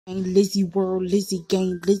Lizzie World, Lizzie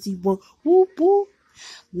Gang, Lizzie World, whoop whoop.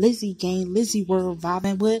 Lizzie Gang, Lizzie World,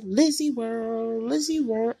 vibing with Lizzie World, Lizzie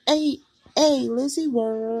World, hey, hey, Lizzie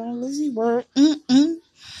World, Lizzie World,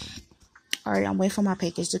 Alright, I'm waiting for my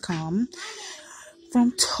package to come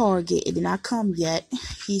from Target. It did not come yet.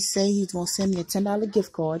 He said he's gonna send me a $10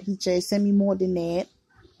 gift card. He said send me more than that,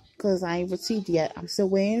 because I ain't received it yet. I'm still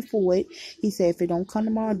waiting for it. He said if it don't come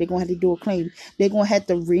tomorrow, they're gonna have to do a claim. They're gonna have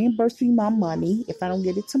to reimburse me my money if I don't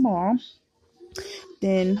get it tomorrow.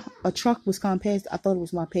 Then a truck was coming past. I thought it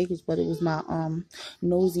was my package, but it was my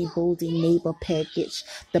nosy bosy neighbor package,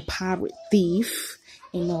 the pirate thief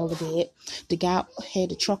and all of that. The guy had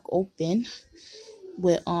the truck open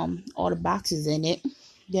with all the boxes in it.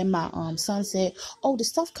 Then my son said, "Oh, the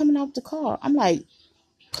stuff coming out the car." I'm like,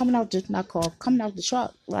 coming out the not car, coming out the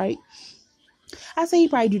truck, right? I say he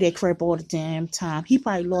probably do that crap all the damn time. He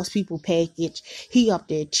probably lost people package. He up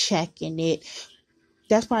there checking it.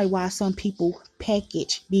 That's probably why some people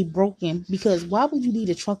package be broken, because why would you leave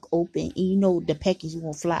the truck open and you know the package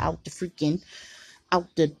won't fly out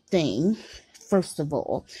the thing? First of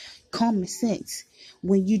all, common sense.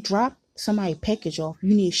 When you drop somebody's package off,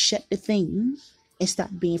 you need to shut the thing and stop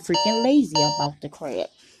being freaking lazy about the crap.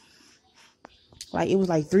 Like, it was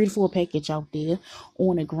like 3 to 4 package out there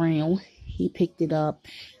on the ground. He picked it up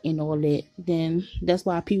and all that. Then that's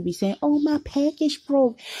why people be saying, "Oh, my package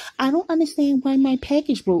broke." I don't understand why my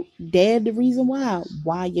package broke. They're the reason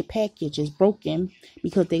why your package is broken,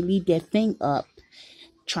 because they leave that thing up.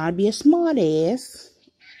 Try to be a smart ass.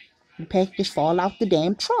 The package fall out the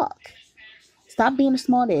damn truck. Stop being a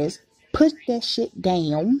smart ass. Put that shit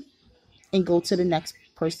down and go to the next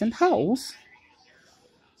person's house